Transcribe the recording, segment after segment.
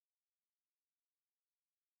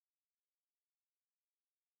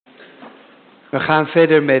We gaan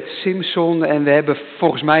verder met Simson en we hebben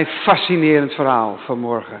volgens mij een fascinerend verhaal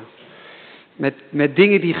vanmorgen. Met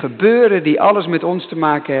dingen die gebeuren, die alles met ons te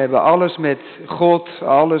maken hebben. Alles met God,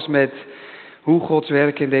 alles met hoe Gods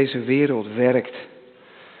werk in deze wereld werkt.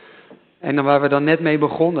 En dan waar we dan net mee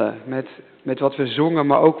begonnen, met wat we zongen,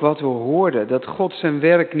 maar ook wat we hoorden. Dat God zijn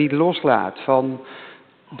werk niet loslaat van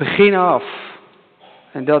begin af.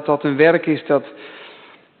 En dat dat een werk is dat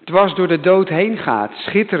dwars door de dood heen gaat.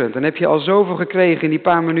 Schitterend. Dan heb je al zoveel gekregen in die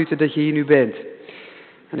paar minuten dat je hier nu bent.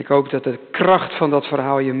 En ik hoop dat de kracht van dat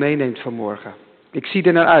verhaal je meeneemt vanmorgen. Ik zie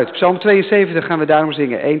er naar uit. Psalm 72 gaan we daarom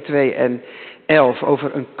zingen. 1, 2 en 11.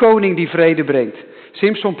 Over een koning die vrede brengt.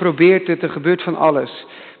 Simson probeert het, er gebeurt van alles.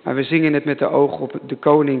 Maar we zingen het met de oog op de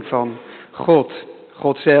koning van God.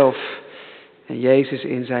 God zelf. En Jezus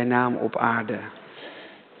in zijn naam op aarde.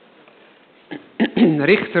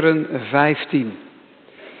 Richteren 15.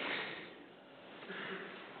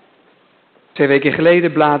 2 weken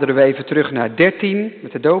geleden bladerden we even terug naar 13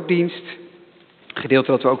 met de doopdienst. Een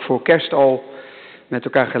gedeelte dat we ook voor kerst al met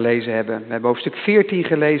elkaar gelezen hebben. We hebben hoofdstuk 14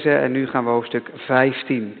 gelezen en nu gaan we hoofdstuk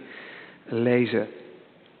 15 lezen.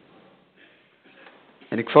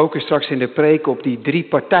 En ik focus straks in de preek op die 3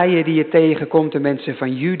 partijen die je tegenkomt. De mensen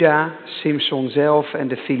van Juda, Simson zelf en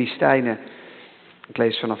de Filistijnen. Ik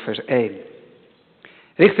lees vanaf vers 1.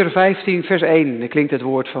 Richter 15 vers 1, dan klinkt het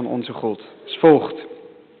woord van onze God. Als volgt.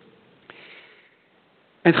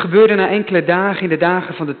 En het gebeurde na enkele dagen in de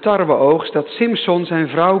dagen van de tarweoogst dat Simson zijn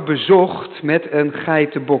vrouw bezocht met een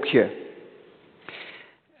geitenbokje.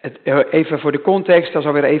 Even voor de context, dat is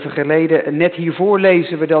alweer even geleden. Net hiervoor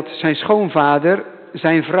lezen we dat zijn schoonvader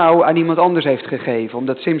zijn vrouw aan iemand anders heeft gegeven.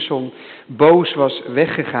 Omdat Simson boos was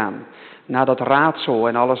weggegaan. Na dat raadsel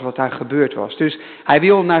en alles wat daar gebeurd was. Dus hij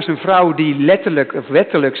wil naar zijn vrouw die letterlijk of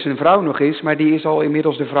wettelijk zijn vrouw nog is. Maar die is al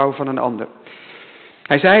inmiddels de vrouw van een ander.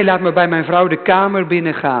 Hij zei, laat me bij mijn vrouw de kamer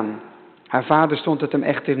binnengaan. Haar vader stond het hem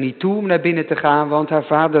echter niet toe om naar binnen te gaan, want haar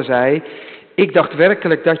vader zei, ik dacht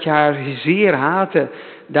werkelijk dat je haar zeer haatte,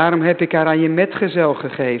 daarom heb ik haar aan je metgezel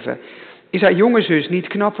gegeven. Is haar jonge zus niet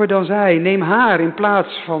knapper dan zij? Neem haar in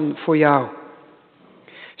plaats van voor jou.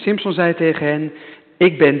 Simson zei tegen hen,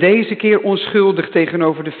 ik ben deze keer onschuldig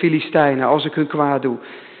tegenover de Filistijnen als ik hun kwaad doe.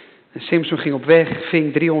 En Simson ging op weg,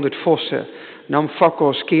 ving 300 vossen, nam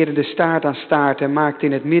fakkels, keerde de staart aan staart en maakte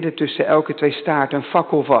in het midden tussen elke 2 staarten een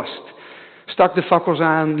fakkel vast. Stak de fakkels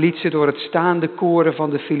aan, liet ze door het staande koren van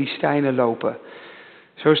de Filistijnen lopen.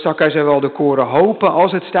 Zo stak hij zowel de korenhopen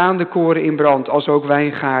als het staande koren in brand, als ook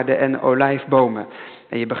wijngaarden en olijfbomen.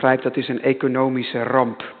 En je begrijpt, dat is een economische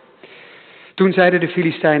ramp. Toen zeiden de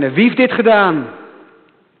Filistijnen, wie heeft dit gedaan?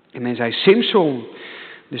 En men zei, Simson,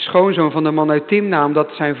 de schoonzoon van de man uit Timna,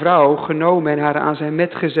 omdat zijn vrouw genomen en haar aan zijn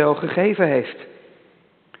metgezel gegeven heeft.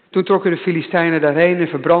 Toen trokken de Filistijnen daarheen en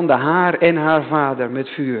verbrandden haar en haar vader met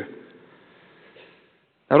vuur.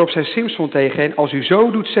 Daarop zei Simson tegen hen, als u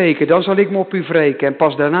zo doet zeker, dan zal ik me op u wreken en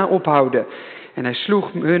pas daarna ophouden. En hij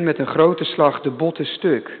sloeg hun met een grote slag de botten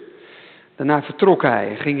stuk. Daarna vertrok hij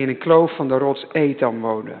en ging in een kloof van de rots Etam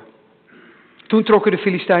wonen. Toen trokken de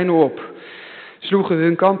Filistijnen op, sloegen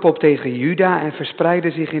hun kamp op tegen Juda en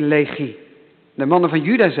verspreidden zich in legie. De mannen van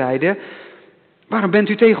Juda zeiden, waarom bent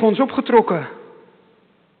u tegen ons opgetrokken?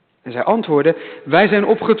 En zij antwoordden, wij zijn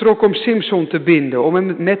opgetrokken om Simson te binden,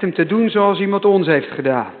 om met hem te doen zoals iemand ons heeft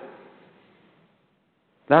gedaan.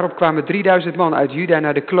 Daarop kwamen 3000 man uit Juda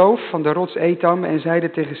naar de kloof van de rots Etam en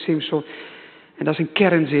zeiden tegen Simson, en dat is een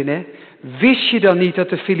kernzin hè, wist je dan niet dat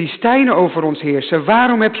de Filistijnen over ons heersen?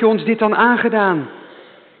 Waarom heb je ons dit dan aangedaan?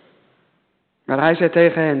 Maar hij zei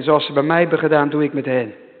tegen hen, zoals ze bij mij hebben gedaan, doe ik met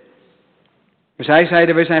hen. Maar zij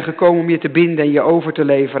zeiden, we zijn gekomen om je te binden en je over te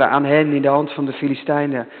leveren aan hen in de hand van de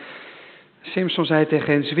Filistijnen. Simson zei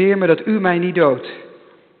tegen hen, zweer me dat u mij niet doodt.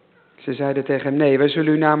 Ze zeiden tegen hem, nee, wij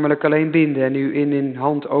zullen u namelijk alleen binden en u in hun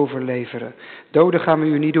hand overleveren. Doden gaan we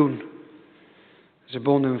u niet doen. Ze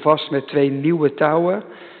bonden hem vast met 2 nieuwe touwen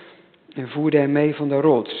en voerden hem mee van de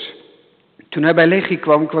rots. Toen hij bij legie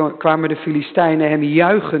kwam, kwamen de Filistijnen hem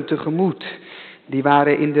juichend tegemoet. Die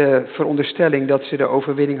waren in de veronderstelling dat ze de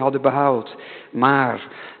overwinning hadden behaald. Maar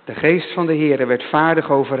de geest van de Heere werd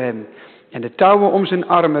vaardig over hem. En de touwen om zijn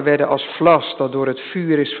armen werden als vlas dat door het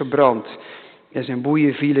vuur is verbrand. En zijn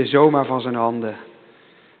boeien vielen zomaar van zijn handen.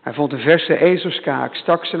 Hij vond een verse ezelskaak,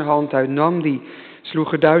 stak zijn hand uit, nam die,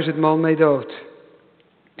 sloeg er 1000 man mee dood.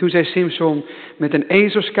 Toen zei Simson, met een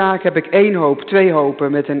ezelskaak heb ik 1 hoop, 2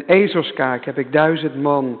 hopen. Met een ezelskaak heb ik 1000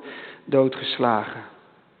 man doodgeslagen.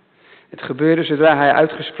 Het gebeurde zodra hij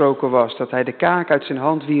uitgesproken was, dat hij de kaak uit zijn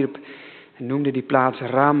hand wierp en noemde die plaats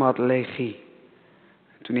Ramat Lehi.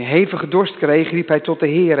 Toen hij hevige dorst kreeg, riep hij tot de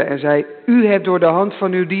Heere en zei: U hebt door de hand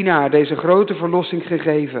van uw dienaar deze grote verlossing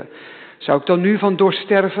gegeven. Zou ik dan nu van dorst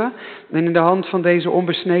sterven en in de hand van deze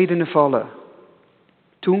onbesnedenen vallen?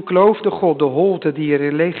 Toen kloofde God de holte die er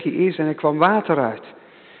in Legie is en er kwam water uit.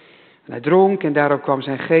 En hij dronk en daarop kwam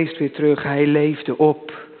zijn geest weer terug. Hij leefde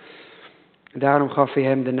op. En daarom gaf hij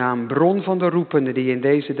hem de naam bron van de roepende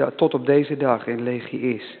die tot op deze dag in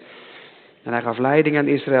Legie is. En hij gaf leiding aan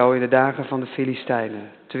Israël in de dagen van de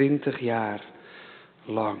Filistijnen. 20 jaar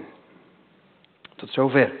lang. Tot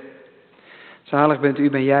zover. Zalig bent u,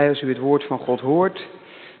 ben jij, als u het woord van God hoort.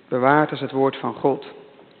 Bewaart als het woord van God.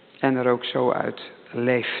 En er ook zo uit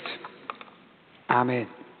leeft. Amen.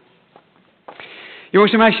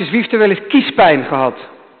 Jongens en meisjes, wie heeft er wel eens kiespijn gehad?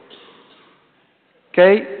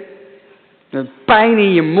 Oké? Een pijn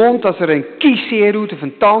in je mond als er een kies zeer doet of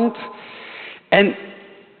een tand. En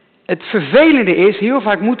het vervelende is, heel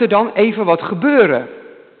vaak moet er dan even wat gebeuren.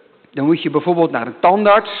 Dan moet je bijvoorbeeld naar een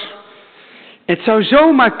tandarts. Het zou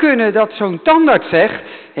zomaar kunnen dat zo'n tandarts zegt,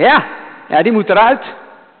 ja, die moet eruit.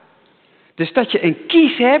 Dus dat je een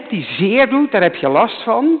kies hebt die zeer doet, daar heb je last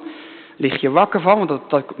van. Lig je wakker van,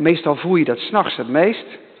 want meestal voel je dat 's nachts het meest.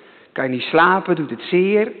 Kan je niet slapen, doet het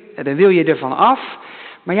zeer. En dan wil je ervan af.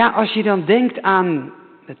 Maar ja, als je dan denkt aan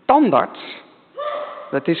de tandarts.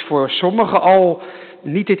 Dat is voor sommigen al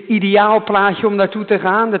niet het ideaal plaatje om naartoe te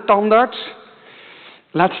gaan, de tandarts.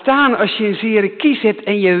 Laat staan als je een zere kies hebt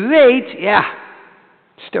en je weet, ja,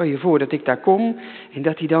 stel je voor dat ik daar kom en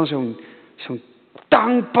dat hij dan zo'n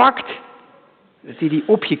tang pakt. Dat hij die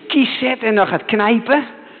op je kies zet en dan gaat knijpen.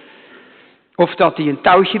 Of dat hij een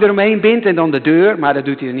touwtje eromheen bindt en dan de deur, maar dat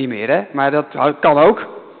doet hij er niet meer, hè. Maar dat kan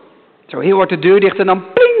ook. Zo heel hard de deur dicht en dan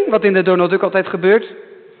pling, wat in de Donald Duck altijd gebeurt.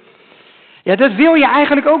 Ja, dat wil je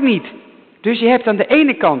eigenlijk ook niet. Dus je hebt aan de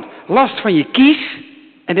ene kant last van je kies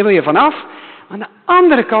en daar wil je vanaf. Aan de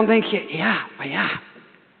andere kant denk je, ja,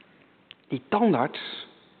 die tandarts,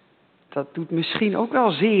 dat doet misschien ook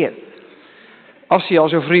wel zeer. Als hij al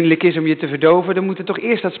zo vriendelijk is om je te verdoven, dan moet er toch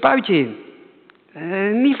eerst dat spuitje in.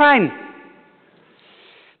 Niet fijn.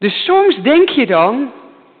 Dus soms denk je dan,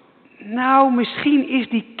 nou, misschien is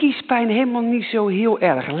die kiespijn helemaal niet zo heel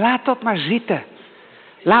erg. Laat dat maar zitten.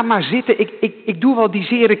 Laat maar zitten, ik doe wel die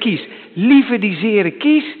zere kies. Liever die zere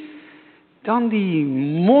kies dan die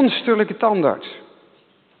monsterlijke tandarts.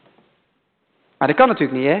 Maar dat kan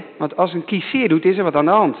natuurlijk niet, hè? Want als een kies zeer doet, is er wat aan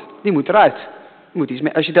de hand. Die moet eruit.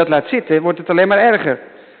 Als je dat laat zitten, wordt het alleen maar erger.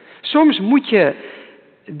 Soms moet je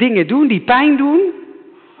dingen doen die pijn doen,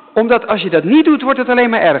 omdat als je dat niet doet, wordt het alleen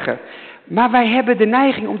maar erger. Maar wij hebben de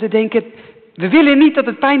neiging om te denken, we willen niet dat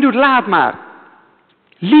het pijn doet, laat maar.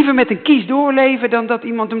 Liever met een kies doorleven dan dat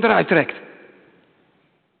iemand hem eruit trekt.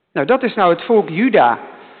 Nou, dat is nou het volk Juda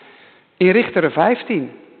in Richteren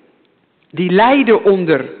 15. Die lijden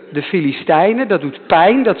onder de Filistijnen, dat doet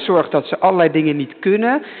pijn, dat zorgt dat ze allerlei dingen niet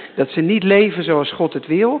kunnen, dat ze niet leven zoals God het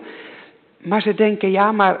wil. Maar ze denken,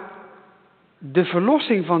 ja, maar de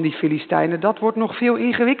verlossing van die Filistijnen, dat wordt nog veel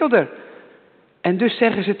ingewikkelder. En dus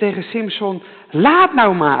zeggen ze tegen Simson, laat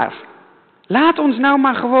nou maar. Laat ons nou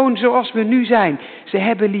maar gewoon zoals we nu zijn. Ze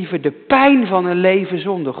hebben liever de pijn van een leven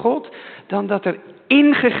zonder God, dan dat er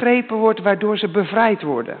ingegrepen wordt waardoor ze bevrijd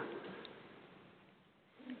worden.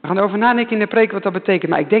 We gaan erover nadenken in de preek wat dat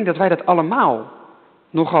betekent, maar ik denk dat wij dat allemaal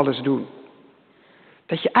nogal eens doen.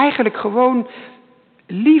 Dat je eigenlijk gewoon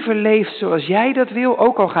liever leeft zoals jij dat wil,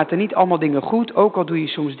 ook al gaat er niet allemaal dingen goed, ook al doe je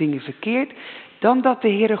soms dingen verkeerd, dan dat de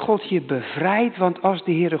Heere God je bevrijdt. Want als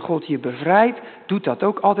de Heere God je bevrijdt, doet dat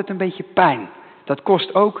ook altijd een beetje pijn. Dat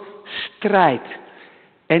kost ook strijd.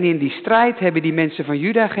 En in die strijd hebben die mensen van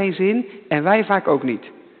Juda geen zin en wij vaak ook niet.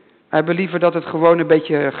 We hebben liever dat het gewoon een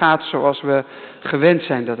beetje gaat zoals we gewend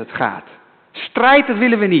zijn dat het gaat. Strijd, dat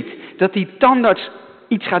willen we niet. Dat die tandarts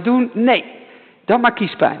iets gaat doen, nee. Dan maar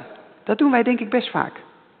kiespijn. Dat doen wij denk ik best vaak.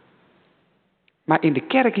 Maar in de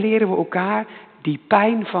kerk leren we elkaar, die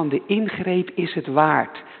pijn van de ingreep is het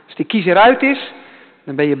waard. Als de kies eruit is,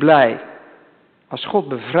 dan ben je blij. Als God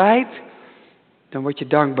bevrijdt, dan word je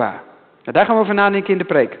dankbaar. Nou, daar gaan we over nadenken in de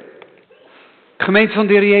preek. Gemeente van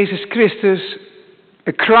de Heer Jezus Christus,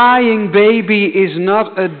 a crying baby is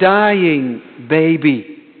not a dying baby.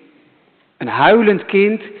 Een huilend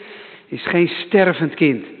kind is geen stervend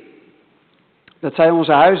kind. Dat zei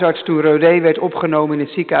onze huisarts toen Rodé werd opgenomen in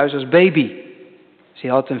het ziekenhuis als baby. Ze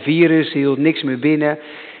had een virus, ze hield niks meer binnen.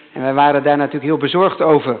 En wij waren daar natuurlijk heel bezorgd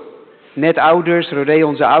over. Net ouders, Rodé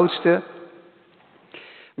onze oudste.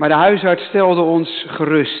 Maar de huisarts stelde ons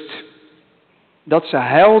gerust. Dat ze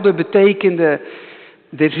huilde betekende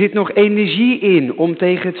Er zit nog energie in om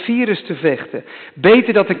tegen het virus te vechten.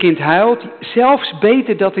 Beter dat een kind huilt, zelfs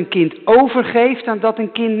beter dat een kind overgeeft dan dat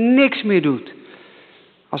een kind niks meer doet.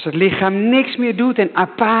 Als het lichaam niks meer doet en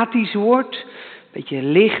apathisch wordt, een beetje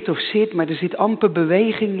ligt of zit, maar er zit amper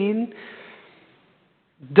beweging in,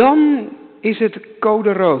 dan is het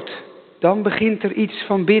code rood. Dan begint er iets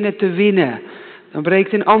van binnen te winnen. Dan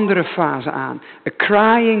breekt een andere fase aan. A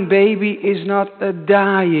crying baby is not a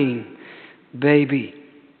dying baby.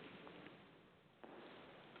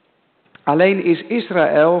 Alleen is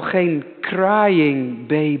Israël geen crying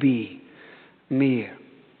baby meer.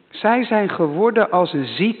 Zij zijn geworden als een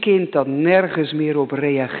ziek kind dat nergens meer op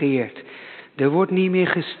reageert. Er wordt niet meer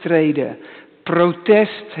gestreden.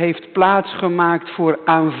 Protest heeft plaatsgemaakt voor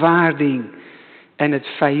aanvaarding. En het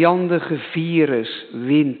vijandige virus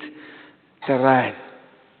wint terrein.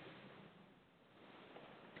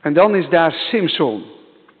 En dan is daar Simson.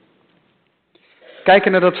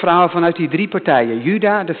 Kijken naar dat verhaal vanuit die 3 partijen.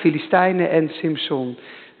 Juda, de Filistijnen en Simson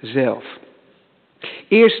zelf.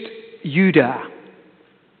 Eerst Juda.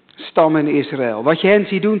 Stam in Israël. Wat je hen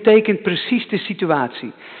ziet doen tekent precies de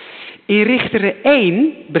situatie. In Richteren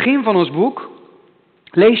 1, begin van ons boek,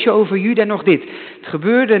 lees je over Juda nog dit. Het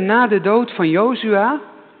gebeurde na de dood van Jozua,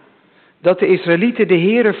 dat de Israëlieten de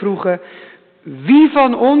Heere vroegen, wie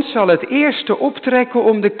van ons zal het eerste optrekken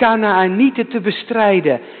om de Kanaanieten te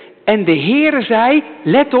bestrijden? En de Heere zei,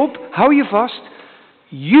 let op, hou je vast,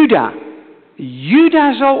 Juda.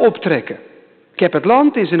 Juda zal optrekken. Ik heb het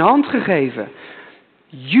land in zijn hand gegeven.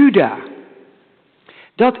 Juda.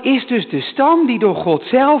 Dat is dus de stam die door God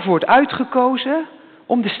zelf wordt uitgekozen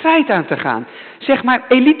om de strijd aan te gaan. Zeg maar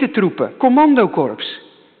elitetroepen, commandokorps.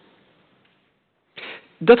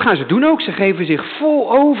 Dat gaan ze doen ook. Ze geven zich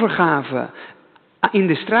vol overgave in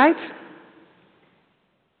de strijd.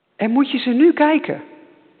 En moet je ze nu kijken.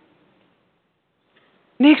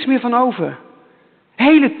 Niks meer van over.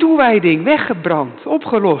 Hele toewijding weggebrand,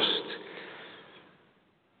 opgelost.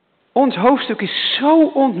 Ons hoofdstuk is zo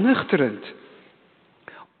ontnuchterend.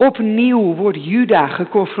 Opnieuw wordt Juda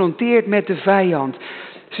geconfronteerd met de vijand.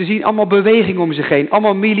 Ze zien allemaal beweging om zich heen,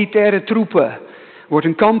 allemaal militaire troepen. Er wordt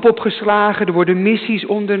een kamp opgeslagen, er worden missies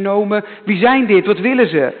ondernomen. Wie zijn dit? Wat willen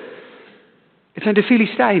ze? Het zijn de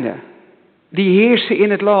Filistijnen. Die heersen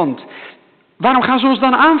in het land. Waarom gaan ze ons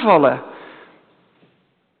dan aanvallen?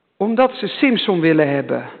 Omdat ze Simson willen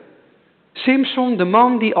hebben. Simson, de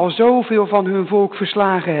man die al zoveel van hun volk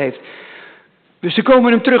verslagen heeft. Dus ze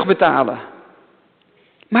komen hem terugbetalen.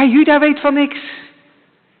 Maar Juda weet van niks.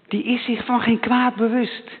 Die is zich van geen kwaad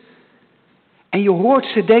bewust. En je hoort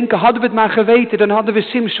ze denken, hadden we het maar geweten, dan hadden we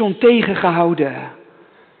Simson tegengehouden.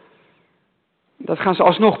 Dat gaan ze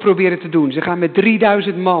alsnog proberen te doen. Ze gaan met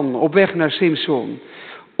 3000 man op weg naar Simson.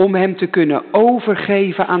 Om hem te kunnen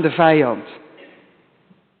overgeven aan de vijand.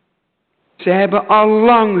 Ze hebben al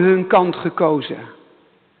lang hun kant gekozen.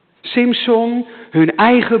 Simson, hun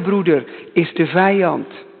eigen broeder, is de vijand.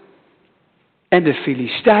 En de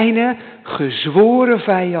Filistijnen, gezworen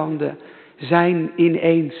vijanden, zijn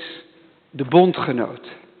ineens de bondgenoot.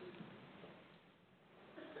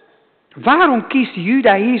 Waarom kiest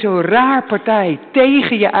Juda hier zo'n raar partij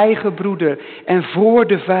tegen je eigen broeder en voor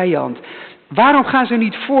de vijand? Waarom gaan ze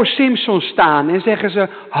niet voor Simson staan en zeggen ze,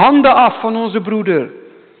 handen af van onze broeder?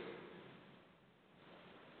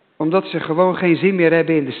 Omdat ze gewoon geen zin meer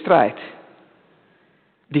hebben in de strijd.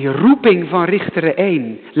 Die roeping van Richteren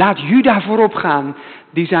 1, laat Juda voorop gaan,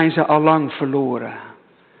 die zijn ze al lang verloren.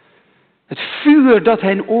 Het vuur dat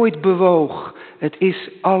hen ooit bewoog, het is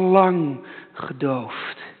al lang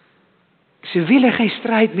gedoofd. Ze willen geen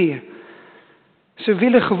strijd meer. Ze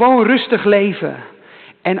willen gewoon rustig leven.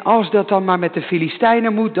 En als dat dan maar met de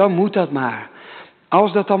Filistijnen moet, dan moet dat maar.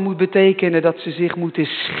 Als dat dan moet betekenen dat ze zich moeten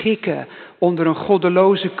schikken onder een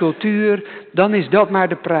goddeloze cultuur, dan is dat maar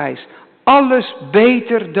de prijs. Alles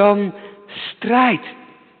beter dan strijd.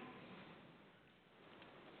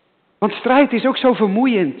 Want strijd is ook zo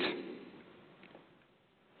vermoeiend.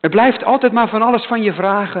 Het blijft altijd maar van alles van je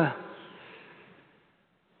vragen.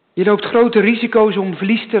 Je loopt grote risico's om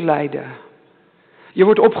verlies te lijden. Je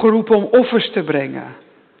wordt opgeroepen om offers te brengen.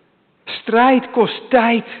 Strijd kost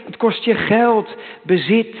tijd, het kost je geld,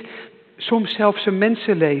 bezit, soms zelfs een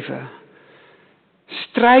mensenleven.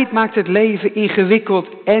 Strijd maakt het leven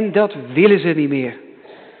ingewikkeld en dat willen ze niet meer.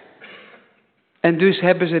 En dus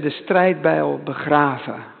hebben ze de strijdbijl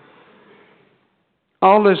begraven.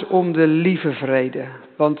 Alles om de lieve vrede,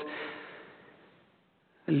 want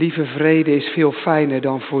lieve vrede is veel fijner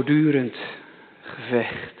dan voortdurend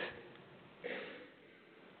gevecht.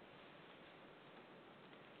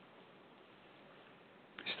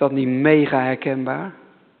 Is dat niet mega herkenbaar?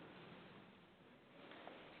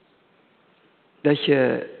 Dat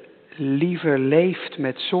je liever leeft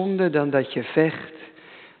met zonde dan dat je vecht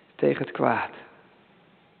tegen het kwaad.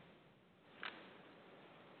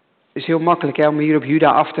 Het is heel makkelijk om hier op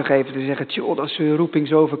Juda af te geven. Te zeggen, tjoh, dat ze hun roeping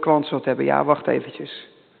zo verkwanseld hebben. Ja, wacht eventjes.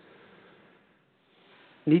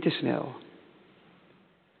 Niet te snel.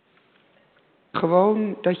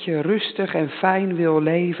 Gewoon dat je rustig en fijn wil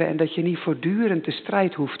leven en dat je niet voortdurend de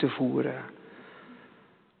strijd hoeft te voeren.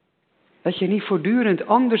 Dat je niet voortdurend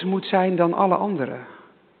anders moet zijn dan alle anderen.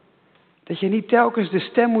 Dat je niet telkens de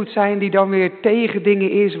stem moet zijn die dan weer tegen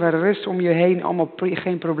dingen is waar de rest om je heen allemaal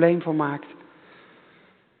geen probleem van maakt.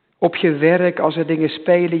 Op je werk, als er dingen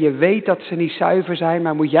spelen, je weet dat ze niet zuiver zijn,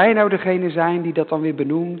 maar moet jij nou degene zijn die dat dan weer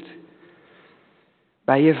benoemt?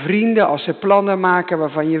 Bij je vrienden, als ze plannen maken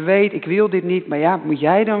waarvan je weet, ik wil dit niet, maar ja, moet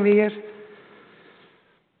jij dan weer?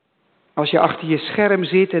 Als je achter je scherm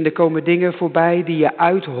zit en er komen dingen voorbij die je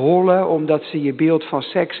uithollen omdat ze je beeld van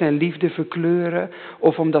seks en liefde verkleuren,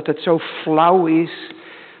 of omdat het zo flauw is,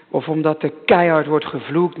 of omdat er keihard wordt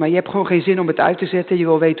gevloekt, maar je hebt gewoon geen zin om het uit te zetten, je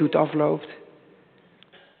wil weten hoe het afloopt.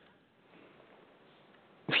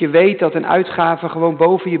 Of je weet dat een uitgave gewoon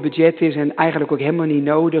boven je budget is en eigenlijk ook helemaal niet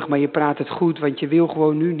nodig, maar je praat het goed, want je wil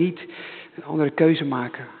gewoon nu niet een andere keuze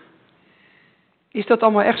maken. Is dat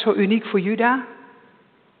allemaal echt zo uniek voor Juda?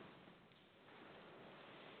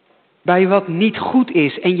 Bij wat niet goed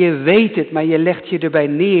is en je weet het, maar je legt je erbij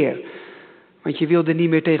neer, want je wil er niet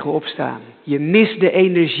meer tegen opstaan. Je mist de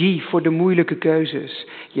energie voor de moeilijke keuzes.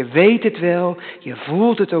 Je weet het wel, je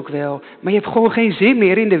voelt het ook wel, maar je hebt gewoon geen zin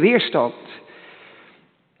meer in de weerstand.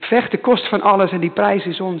 Vechten kost van alles en die prijs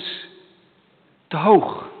is ons te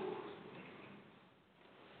hoog.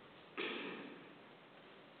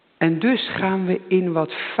 En dus gaan we in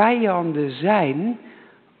wat vijanden zijn,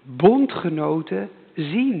 bondgenoten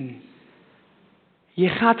zien. Je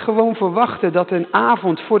gaat gewoon verwachten dat een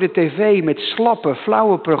avond voor de tv met slappe,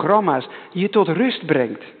 flauwe programma's je tot rust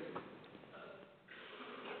brengt.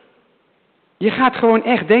 Je gaat gewoon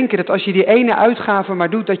echt denken dat als je die ene uitgave maar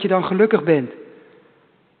doet, dat je dan gelukkig bent.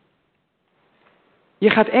 Je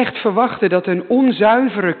gaat echt verwachten dat een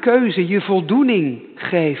onzuivere keuze je voldoening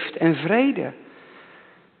geeft en vrede.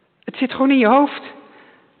 Het zit gewoon in je hoofd.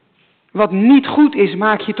 Wat niet goed is,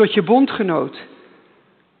 maak je tot je bondgenoot.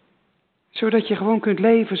 Zodat je gewoon kunt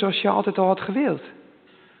leven zoals je altijd al had gewild.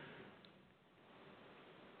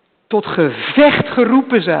 Tot gevecht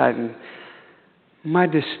geroepen zijn. Maar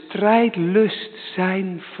de strijdlust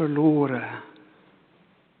zijn verloren.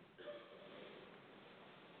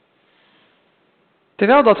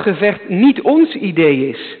 Terwijl dat gevecht niet ons idee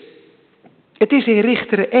is. Het is in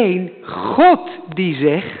Richteren 1 God die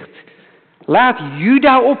zegt, laat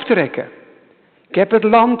Juda optrekken. Ik heb het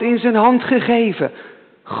land in zijn hand gegeven.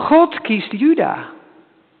 God kiest Juda.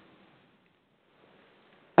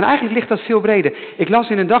 En eigenlijk ligt dat veel breder. Ik las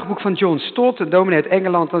in een dagboek van John Stott, een dominee uit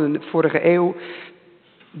Engeland van de vorige eeuw.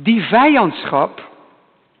 Die vijandschap,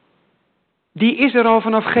 die is er al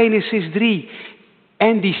vanaf Genesis 3.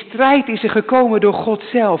 En die strijd is er gekomen door God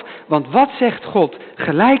zelf. Want wat zegt God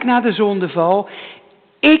gelijk na de zondeval?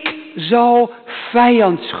 Ik zal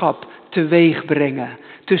vijandschap teweeg brengen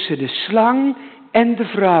tussen de slang en de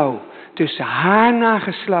vrouw. Tussen haar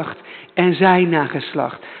nageslacht en zijn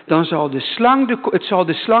nageslacht. Dan zal het zal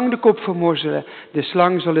de slang de kop vermorzelen. De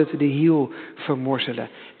slang zal het de hiel vermorzelen.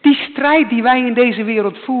 Die strijd die wij in deze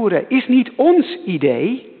wereld voeren is niet ons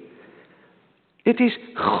idee. Het is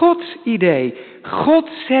Gods idee. God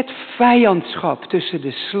zet vijandschap tussen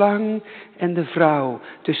de slang en de vrouw.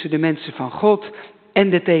 Tussen de mensen van God en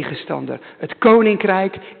de tegenstander. Het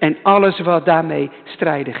koninkrijk en alles wat daarmee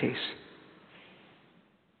strijdig is.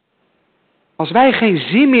 Als wij geen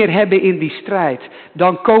zin meer hebben in die strijd,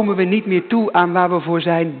 dan komen we niet meer toe aan waar we voor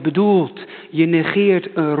zijn bedoeld. Je negeert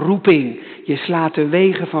een roeping. Je slaat de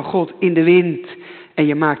wegen van God in de wind. En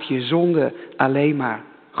je maakt je zonde alleen maar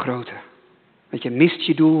groter. Want je mist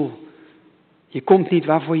je doel. Je komt niet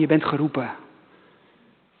waarvoor je bent geroepen.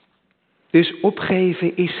 Dus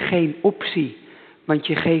opgeven is geen optie. Want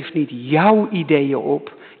je geeft niet jouw ideeën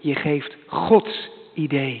op. Je geeft Gods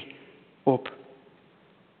idee op.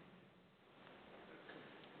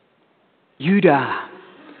 Juda,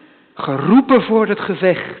 geroepen voor het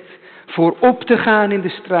gevecht. Voor op te gaan in de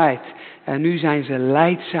strijd. En nu zijn ze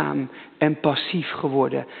lijdzaam en passief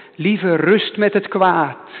geworden. Liever rust met het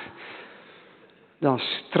kwaad dan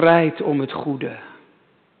strijd om het goede.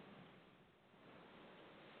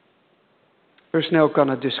 Zo snel kan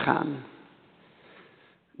het dus gaan.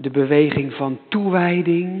 De beweging van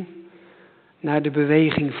toewijding naar de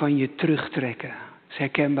beweging van je terugtrekken. Dat is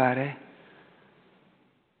herkenbaar, hè?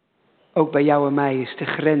 Ook bij jou en mij is de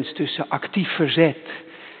grens tussen actief verzet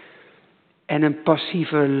En een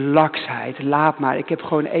passieve laksheid. Laat maar, ik heb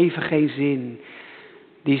gewoon even geen zin.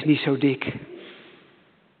 Die is niet zo dik.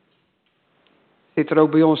 Zit er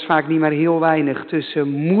ook bij ons vaak niet maar heel weinig tussen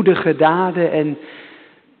moedige daden en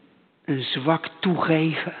een zwak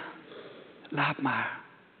toegeven. Laat maar,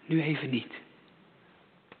 nu even niet.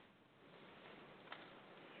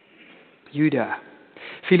 Juda.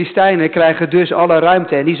 Filistijnen krijgen dus alle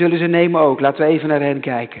ruimte en die zullen ze nemen ook. Laten we even naar hen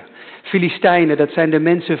kijken. Filistijnen, dat zijn de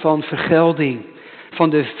mensen van vergelding. Van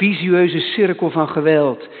de vicieuze cirkel van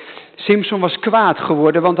geweld. Simson was kwaad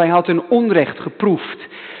geworden, want hij had een onrecht geproefd.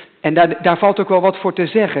 En daar valt ook wel wat voor te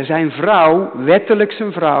zeggen. Zijn vrouw, wettelijk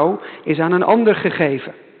zijn vrouw, is aan een ander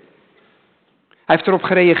gegeven. Hij heeft erop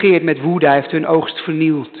gereageerd met woede, hij heeft hun oogst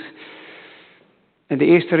vernield. En de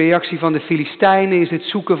eerste reactie van de Filistijnen is het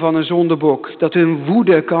zoeken van een zondebok. Dat hun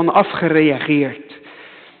woede kan afgereageerd.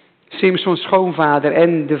 Simsons schoonvader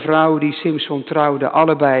en de vrouw die Simson trouwde,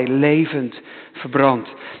 allebei levend verbrand.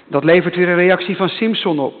 Dat levert weer een reactie van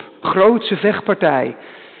Simson op. Grootse vechtpartij.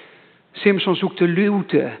 Simson zoekt de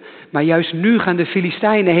luwte, maar juist nu gaan de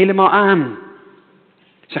Filistijnen helemaal aan.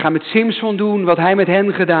 Ze gaan met Simson doen wat hij met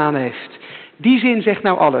hen gedaan heeft. Die zin zegt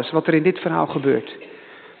nou alles wat er in dit verhaal gebeurt.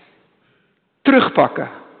 Terugpakken.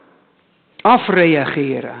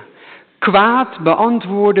 Afreageren. Kwaad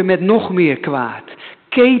beantwoorden met nog meer kwaad.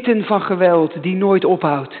 Keten van geweld die nooit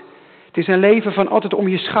ophoudt. Het is een leven van altijd om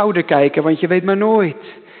je schouder kijken, want je weet maar nooit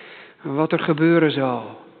wat er gebeuren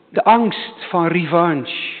zal. De angst van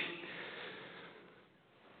revanche.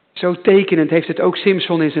 Zo tekenend heeft het ook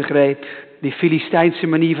Simson in zijn greep. Die Filistijnse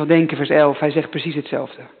manier van denken, vers 11. Hij zegt precies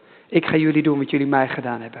hetzelfde. Ik ga jullie doen wat jullie mij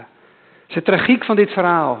gedaan hebben. Het is de tragiek van dit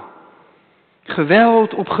verhaal.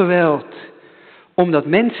 Geweld op geweld. Omdat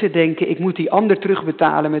mensen denken, ik moet die ander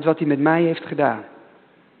terugbetalen met wat hij met mij heeft gedaan.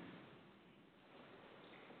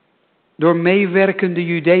 Door meewerkende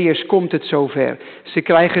Judeërs komt het zover. Ze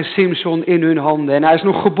krijgen Simson in hun handen. En hij is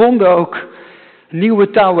nog gebonden ook. Nieuwe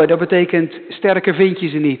touwen, dat betekent sterker vind je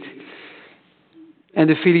ze niet. En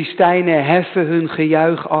de Filistijnen heffen hun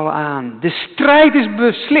gejuich al aan. De strijd is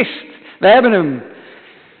beslist. We hebben hem.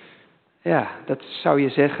 Ja, dat zou je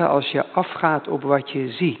zeggen als je afgaat op wat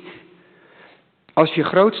je ziet. Als je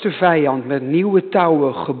grootste vijand met nieuwe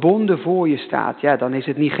touwen gebonden voor je staat, ja, dan is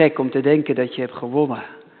het niet gek om te denken dat je hebt gewonnen.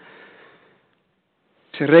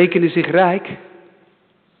 Ze rekenen zich rijk,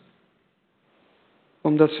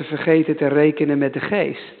 omdat ze vergeten te rekenen met de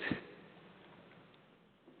geest.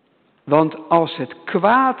 Want als het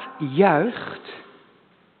kwaad juicht,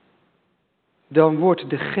 dan wordt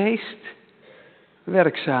de geest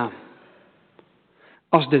werkzaam.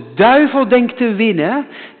 Als de duivel denkt te winnen,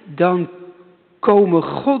 dan komen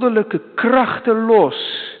goddelijke krachten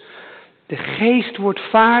los. De geest wordt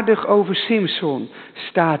vaardig over Simson,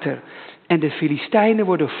 staat er. En de Filistijnen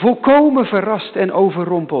worden volkomen verrast en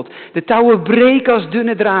overrompeld. De touwen breken als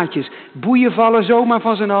dunne draadjes. Boeien vallen zomaar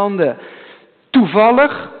van zijn handen.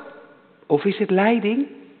 Toevallig, of is het leiding?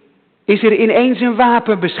 Is er ineens een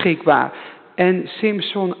wapen beschikbaar? En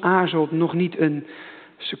Simson aarzelt nog niet een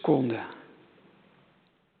seconde.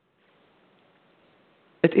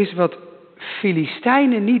 Het is wat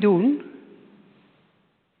Filistijnen niet doen,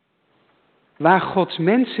 waar Gods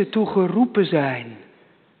mensen toe geroepen zijn.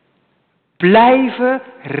 Blijven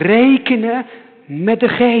rekenen met de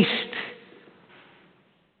geest.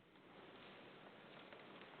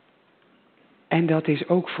 En dat is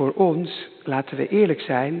ook voor ons, laten we eerlijk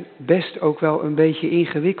zijn, best ook wel een beetje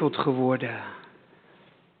ingewikkeld geworden.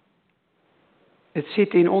 Het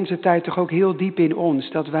zit in onze tijd toch ook heel diep in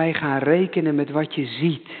ons, dat wij gaan rekenen met wat je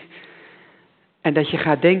ziet. En dat je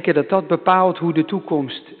gaat denken dat dat bepaalt hoe de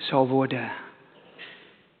toekomst zal worden.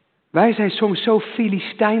 Wij zijn soms zo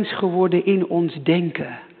Filistijns geworden in ons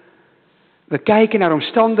denken. We kijken naar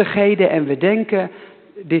omstandigheden en we denken,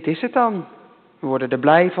 dit is het dan. We worden er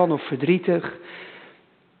blij van of verdrietig.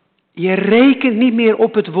 Je rekent niet meer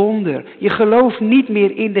op het wonder. Je gelooft niet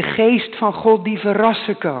meer in de geest van God die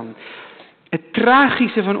verrassen kan. Het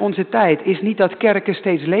tragische van onze tijd is niet dat kerken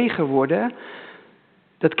steeds leger worden.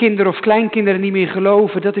 Dat kinderen of kleinkinderen niet meer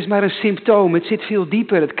geloven, dat is maar een symptoom. Het zit veel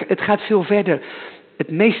dieper, het gaat veel verder.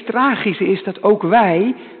 Het meest tragische is dat ook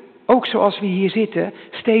wij, ook zoals we hier zitten,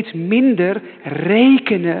 steeds minder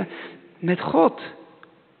rekenen met God.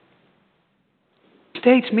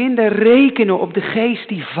 Steeds minder rekenen op de geest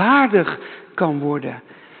die vaardig kan worden.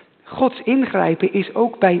 Gods ingrijpen is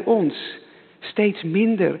ook bij ons steeds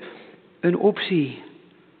minder een optie.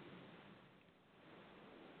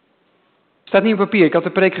 Staat niet op papier. Ik had de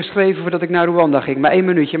preek geschreven voordat ik naar Rwanda ging. Maar 1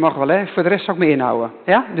 minuutje mag wel, hè. Voor de rest zal ik me inhouden.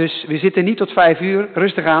 Ja? Dus we zitten niet tot 5 uur.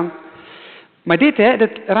 Rustig aan. Maar dit, hè, dat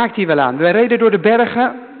raakt hier wel aan. We reden door de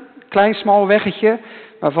bergen. klein smal weggetje,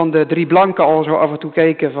 waarvan de 3 blanken al zo af en toe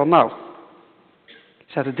keken van nou, er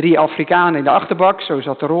zaten 3 Afrikanen in de achterbak, zo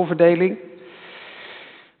zat de rolverdeling.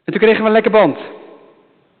 En toen kregen we een lekker band.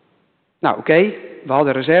 Nou oké, we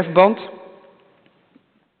hadden een reserveband.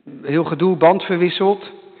 Heel gedoe, band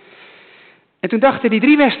verwisseld. En toen dachten die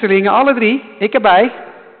 3 westerlingen, alle 3, ik erbij,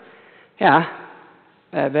 ja,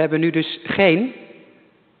 we hebben nu dus geen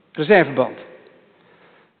reserveband.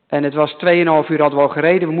 En het was 2,5 uur hadden we al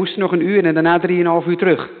gereden, we moesten nog 1 uur en daarna 3,5 uur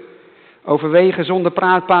terug. Over wegen zonder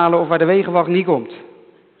praatpalen of waar de wegenwacht niet komt.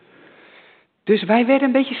 Dus wij werden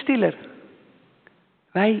een beetje stiller.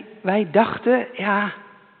 Wij dachten, ja,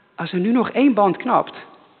 als er nu nog 1 band knapt,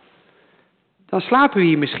 dan slapen we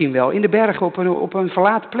hier misschien wel in de bergen op een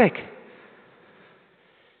verlaten plek.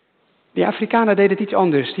 Die Afrikanen deden het iets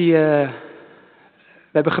anders. We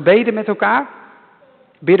hebben gebeden met elkaar.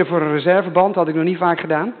 Bidden voor een reserveband, had ik nog niet vaak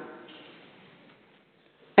gedaan.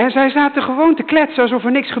 En zij zaten gewoon te kletsen alsof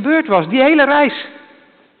er niks gebeurd was. Die hele reis.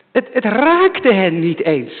 Het raakte hen niet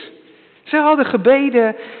eens. Ze hadden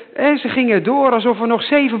gebeden en ze gingen door alsof we nog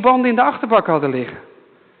 7 banden in de achterbak hadden liggen.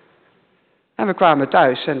 En we kwamen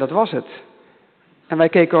thuis en dat was het. En wij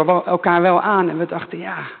keken elkaar wel aan en we dachten,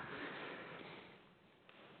 ja,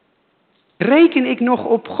 reken ik nog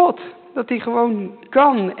op God? Dat hij gewoon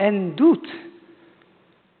kan en doet.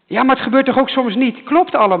 Ja, maar het gebeurt toch ook soms niet?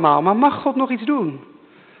 Klopt allemaal, maar mag God nog iets doen?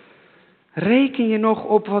 Reken je nog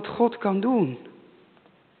op wat God kan doen?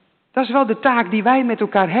 Dat is wel de taak die wij met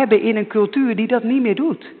elkaar hebben in een cultuur die dat niet meer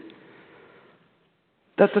doet.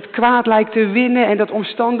 Dat het kwaad lijkt te winnen en dat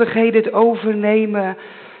omstandigheden het overnemen.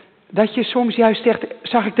 Dat je soms juist zegt,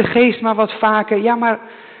 zag ik de geest maar wat vaker. Ja, maar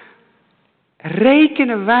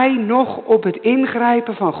rekenen wij nog op het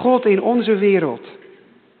ingrijpen van God in onze wereld?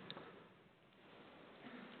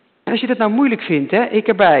 En als je dat nou moeilijk vindt, hè, ik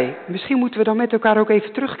erbij. Misschien moeten we dan met elkaar ook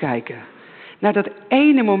even terugkijken. Naar dat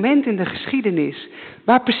ene moment in de geschiedenis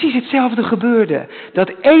waar precies hetzelfde gebeurde.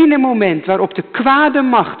 Dat ene moment waarop de kwade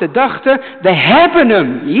machten dachten, we hebben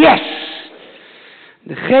hem, yes!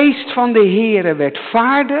 De geest van de Heere werd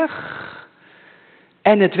vaardig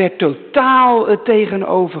en het werd totaal het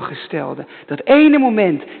tegenovergestelde. Dat ene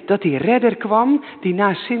moment dat die redder kwam, die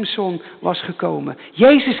na Simson was gekomen.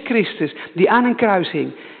 Jezus Christus, die aan een kruis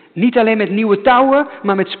hing. Niet alleen met nieuwe touwen,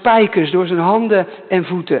 maar met spijkers door zijn handen en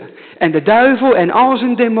voeten. En de duivel en al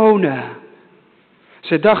zijn demonen.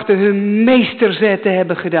 Ze dachten hun meesterzet te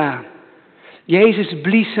hebben gedaan. Jezus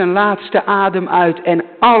blies zijn laatste adem uit en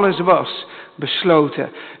alles was besloten.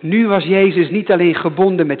 Nu was Jezus niet alleen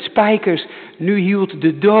gebonden met spijkers, nu hield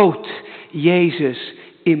de dood Jezus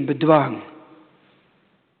in bedwang.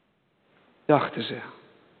 Dachten ze.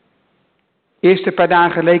 Eerst een paar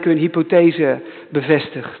dagen leken hun hypothese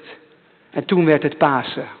bevestigd. En toen werd het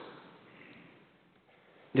Pasen.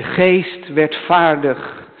 De geest werd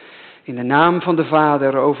vaardig in de naam van de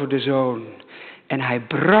Vader over de Zoon. En hij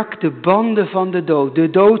brak de banden van de dood. De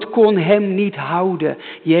dood kon hem niet houden.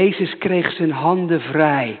 Jezus kreeg zijn handen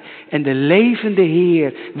vrij. En de levende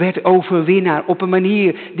Heer werd overwinnaar op een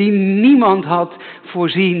manier die niemand had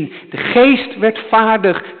voorzien. De geest werd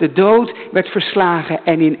vaardig, de dood werd verslagen.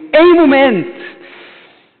 En in 1 moment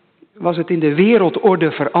was het in de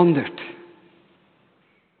wereldorde veranderd.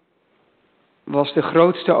 Was de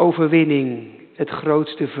grootste overwinning het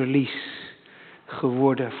grootste verlies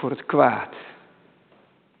geworden voor het kwaad.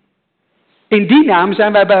 In die naam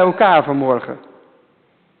zijn wij bij elkaar vanmorgen.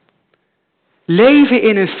 Leven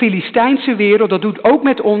in een Filistijnse wereld, dat doet ook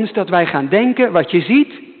met ons dat wij gaan denken, wat je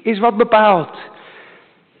ziet is wat bepaalt.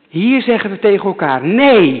 Hier zeggen we tegen elkaar,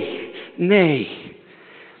 nee.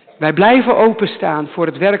 Wij blijven openstaan voor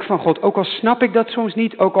het werk van God, ook al snap ik dat soms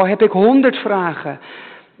niet, ook al heb ik 100 vragen.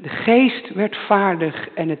 De geest werd vaardig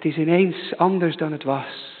en het is ineens anders dan het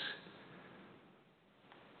was.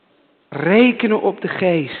 Rekenen op de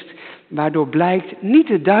geest. Waardoor blijkt, niet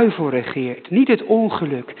de duivel regeert, niet het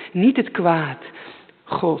ongeluk, niet het kwaad,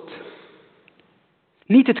 God.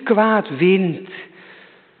 Niet het kwaad wint,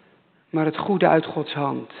 maar het goede uit Gods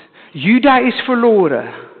hand. Juda is verloren.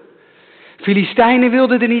 Filistijnen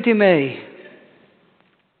wilden er niet in mee.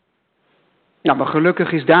 Nou, maar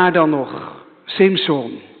gelukkig is daar dan nog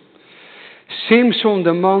Simson. Simson,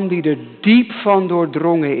 de man die er diep van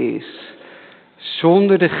doordrongen is.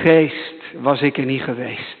 Zonder de geest was ik er niet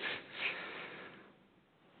geweest.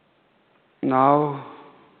 Nou,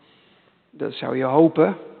 dat zou je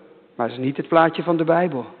hopen, maar dat is niet het plaatje van de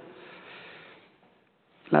Bijbel.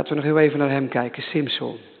 Laten we nog heel even naar hem kijken,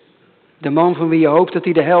 Simson. De man van wie je hoopt dat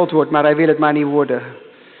hij de held wordt, maar hij wil het maar niet worden.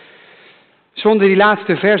 Zonder die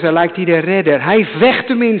laatste verse lijkt hij de redder. Hij vecht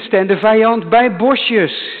tenminste en de vijand bij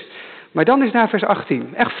bosjes. Maar dan is daar vers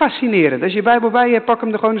 18. Echt fascinerend. Als je Bijbel bij je hebt, pak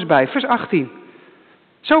hem er gewoon eens bij. Vers 18.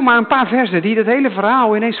 Zomaar een paar versen die dat hele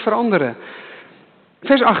verhaal ineens veranderen.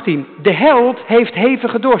 Vers 18. De held heeft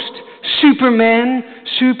hevige dorst. Superman,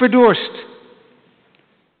 superdorst.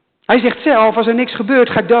 Hij zegt zelf, als er niks gebeurt,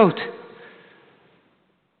 ga ik dood.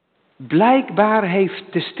 Blijkbaar heeft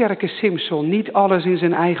de sterke Simson niet alles in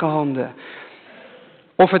zijn eigen handen.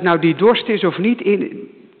 Of het nou die dorst is of niet,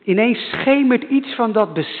 ineens schemert iets van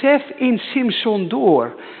dat besef in Simson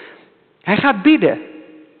door. Hij gaat bidden.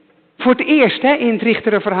 Voor het eerst in het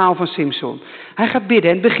richtere verhaal van Simson. Hij gaat bidden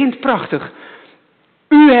en het begint prachtig.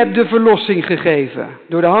 U hebt de verlossing gegeven.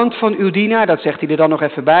 Door de hand van uw dienaar, dat zegt hij er dan nog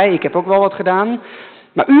even bij. Ik heb ook wel wat gedaan.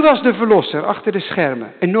 Maar u was de verlosser achter de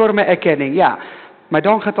schermen. Enorme erkenning, ja. Maar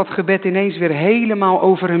dan gaat dat gebed ineens weer helemaal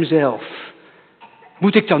over hemzelf.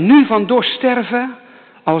 Moet ik dan nu van dorst sterven?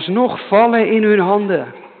 Alsnog vallen in hun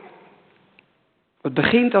handen. Het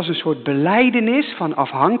begint als een soort belijdenis van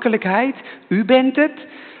afhankelijkheid. U bent het.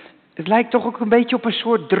 Het lijkt toch ook een beetje op een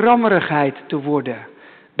soort drammerigheid te worden.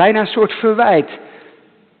 Bijna een soort verwijt.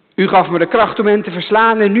 U gaf me de kracht om hen te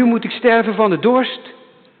verslaan en nu moet ik sterven van de dorst.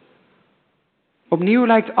 Opnieuw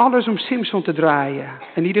lijkt alles om Simson te draaien.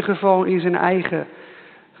 In ieder geval in zijn eigen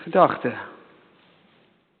gedachten.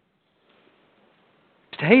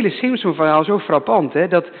 Het hele Simson-verhaal zo frappant, hè?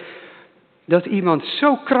 Dat iemand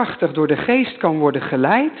zo krachtig door de geest kan worden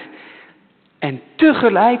geleid en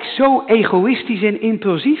tegelijk zo egoïstisch en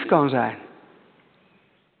impulsief kan zijn.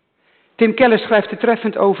 Tim Keller schrijft er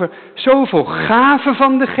treffend over zoveel gaven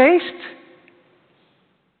van de geest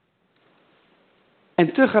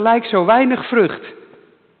en tegelijk zo weinig vrucht.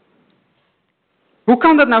 Hoe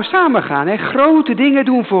kan dat nou samengaan? Hè? Grote dingen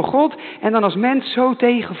doen voor God en dan als mens zo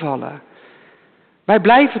tegenvallen. Wij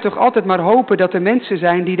blijven toch altijd maar hopen dat er mensen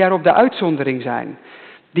zijn die daar op de uitzondering zijn.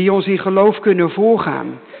 Die ons in geloof kunnen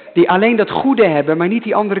voorgaan. Die alleen dat goede hebben, maar niet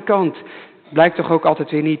die andere kant. Blijkt toch ook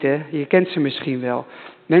altijd weer niet, hè? Je kent ze misschien wel.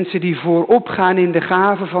 Mensen die voorop gaan in de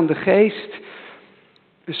gaven van de geest.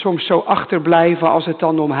 Soms zo achterblijven als het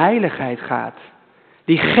dan om heiligheid gaat.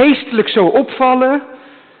 Die geestelijk zo opvallen,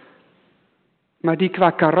 maar die qua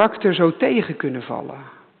karakter zo tegen kunnen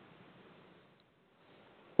vallen.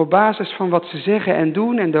 Op basis van wat ze zeggen en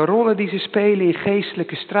doen en de rollen die ze spelen in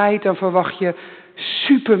geestelijke strijd, dan verwacht je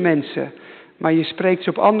supermensen. Maar je spreekt ze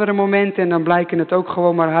op andere momenten en dan blijken het ook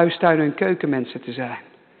gewoon maar huistuin- en keukenmensen te zijn.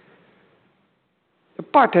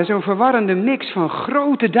 Apart, hè, zo'n verwarrende mix van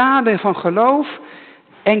grote daden van geloof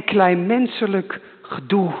en klein menselijk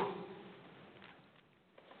gedoe.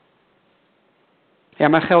 Ja,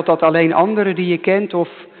 maar geldt dat alleen anderen die je kent of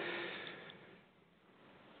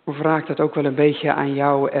raakt dat ook wel een beetje aan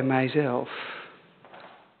jou en mijzelf?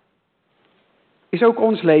 Is ook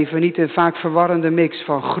ons leven niet een vaak verwarrende mix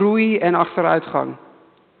van groei en achteruitgang?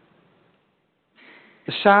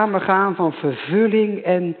 Een samengaan van vervulling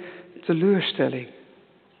en teleurstelling.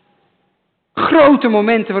 Grote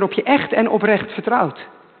momenten waarop je echt en oprecht vertrouwt.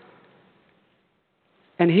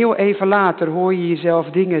 En heel even later hoor je jezelf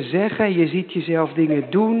dingen zeggen, je ziet jezelf dingen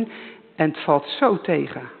doen en het valt zo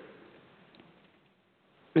tegen.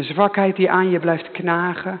 Een zwakheid die aan je blijft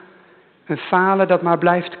knagen. Een falen dat maar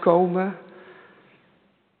blijft komen.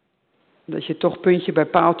 Dat je toch puntje bij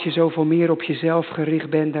paaltje zoveel meer op jezelf gericht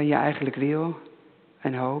bent dan je eigenlijk wil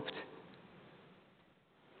en hoopt.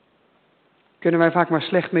 Kunnen wij vaak maar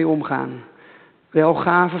slecht mee omgaan. Wel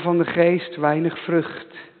gaven van de geest, weinig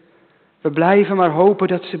vrucht. We blijven maar hopen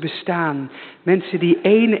dat ze bestaan. Mensen die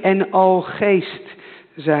één en al geest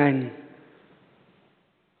zijn.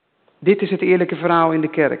 Dit is het eerlijke verhaal in de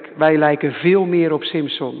kerk. Wij lijken veel meer op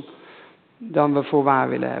Simson dan we voor waar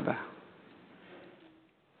willen hebben.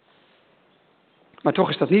 Maar toch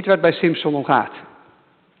is dat niet waar het bij Simson om gaat.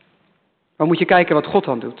 Maar moet je kijken wat God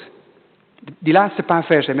dan doet. Die laatste paar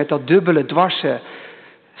versen met dat dubbele, dwarse,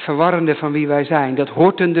 verwarrende van wie wij zijn. Dat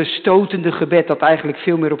hortende, stotende gebed dat eigenlijk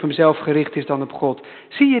veel meer op hemzelf gericht is dan op God.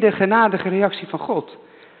 Zie je de genadige reactie van God?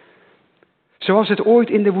 Zoals het ooit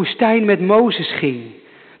in de woestijn met Mozes ging.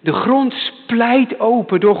 De grond splijt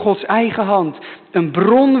open door Gods eigen hand. Een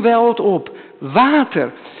bron welt op.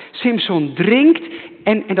 Water. Simson drinkt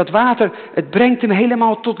en dat water, het brengt hem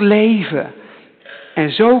helemaal tot leven.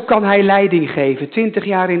 En zo kan hij leiding geven. 20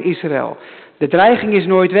 jaar in Israël. De dreiging is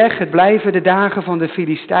nooit weg. Het blijven de dagen van de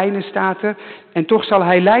Filistijnen, staat er. En toch zal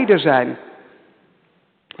hij leider zijn.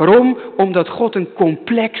 Waarom? Omdat God een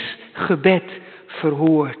complex gebed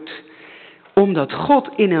verhoort. Omdat God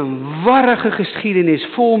in een warrige geschiedenis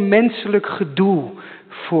vol menselijk gedoe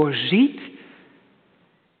voorziet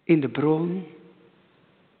in de bron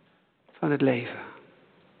van het leven.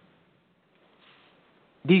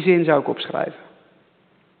 Die zin zou ik opschrijven.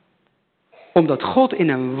 Omdat God in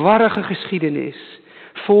een warrige geschiedenis,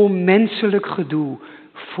 vol menselijk gedoe,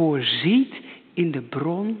 voorziet in de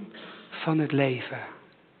bron van het leven.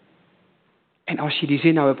 En als je die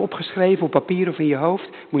zin nou hebt opgeschreven op papier of in je hoofd,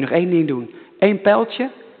 moet je nog 1 ding doen. 1 pijltje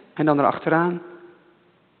en dan erachteraan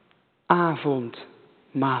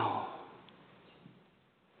avondmaal.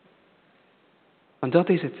 Want dat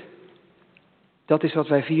is het. Dat is wat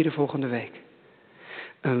wij vieren volgende week.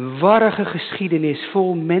 Een warrige geschiedenis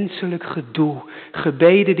vol menselijk gedoe.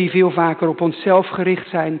 Gebeden die veel vaker op onszelf gericht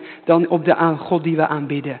zijn dan op de God die we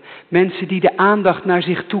aanbidden. Mensen die de aandacht naar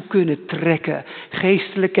zich toe kunnen trekken.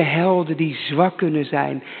 Geestelijke helden die zwak kunnen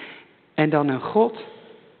zijn. En dan een God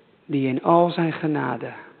die in al zijn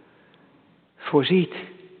genade voorziet.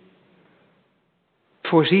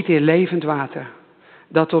 Voorziet in levend water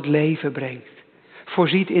dat tot leven brengt.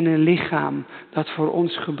 Voorziet in een lichaam dat voor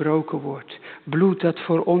ons gebroken wordt. Bloed dat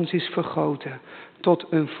voor ons is vergoten. Tot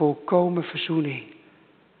een volkomen verzoening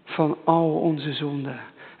van al onze zonden.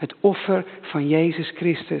 Het offer van Jezus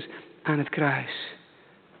Christus aan het kruis.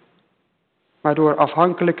 Waardoor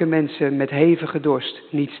afhankelijke mensen met hevige dorst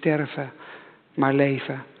niet sterven, maar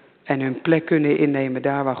leven. En hun plek kunnen innemen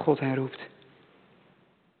daar waar God hen roept.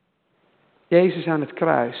 Jezus aan het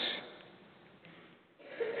kruis.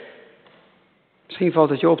 Misschien valt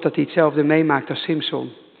het je op dat hij hetzelfde meemaakt als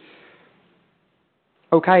Simson.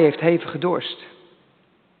 Ook hij heeft hevige dorst.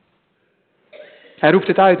 Hij roept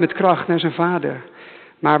het uit met kracht naar zijn vader.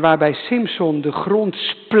 Maar waarbij Simson de grond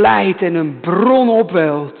splijt en een bron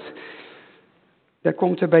opwelt, daar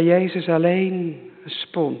komt er bij Jezus alleen een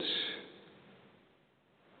spons.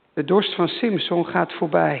 De dorst van Simson gaat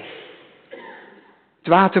voorbij. Het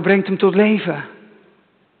water brengt hem tot leven.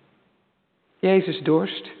 Jezus'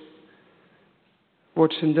 dorst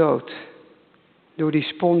wordt zijn dood. Door die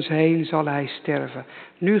spons heen zal hij sterven.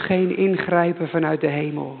 Nu geen ingrijpen vanuit de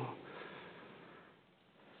hemel.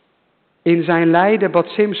 In zijn lijden bad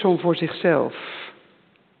Simson voor zichzelf.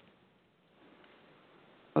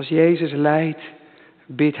 Als Jezus lijdt,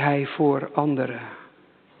 bidt hij voor anderen.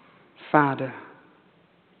 Vader,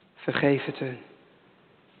 vergeef het hun.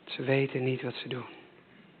 Ze weten niet wat ze doen.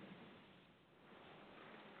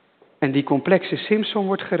 En die complexe Simson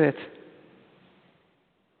wordt gered.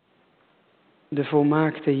 De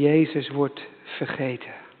volmaakte Jezus wordt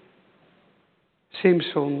vergeten.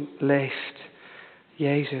 Simson leeft.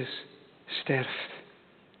 Jezus sterft.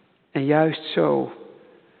 En juist zo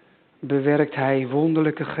bewerkt hij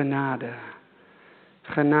wonderlijke genade.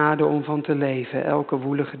 Genade om van te leven, elke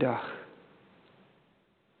woelige dag.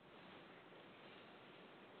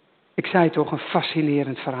 Ik zei toch, een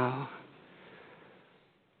fascinerend verhaal.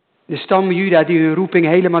 De stam Juda die hun roeping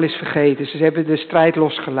helemaal is vergeten. Ze hebben de strijd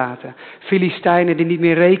losgelaten. Filistijnen die niet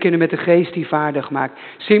meer rekenen met de geest die vaardig maakt.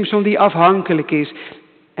 Simson die afhankelijk is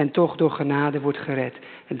en toch door genade wordt gered.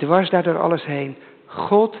 En dwars daardoor alles heen.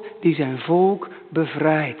 God die zijn volk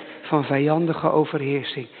bevrijdt van vijandige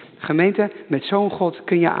overheersing. Gemeente, met zo'n God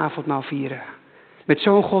kun je avondmaal vieren. Met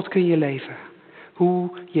zo'n God kun je leven. Hoe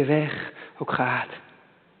je weg ook gaat.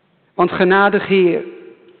 Want genadig Heer,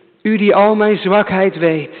 u die al mijn zwakheid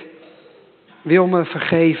weet, wil me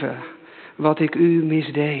vergeven wat ik u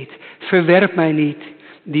misdeed. Verwerp mij niet,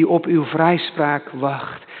 die op uw vrijspraak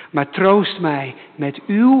wacht. Maar troost mij met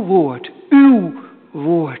uw woord. Uw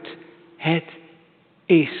woord. Het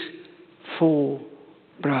is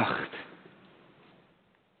volbracht.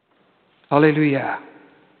 Halleluja.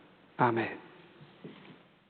 Amen.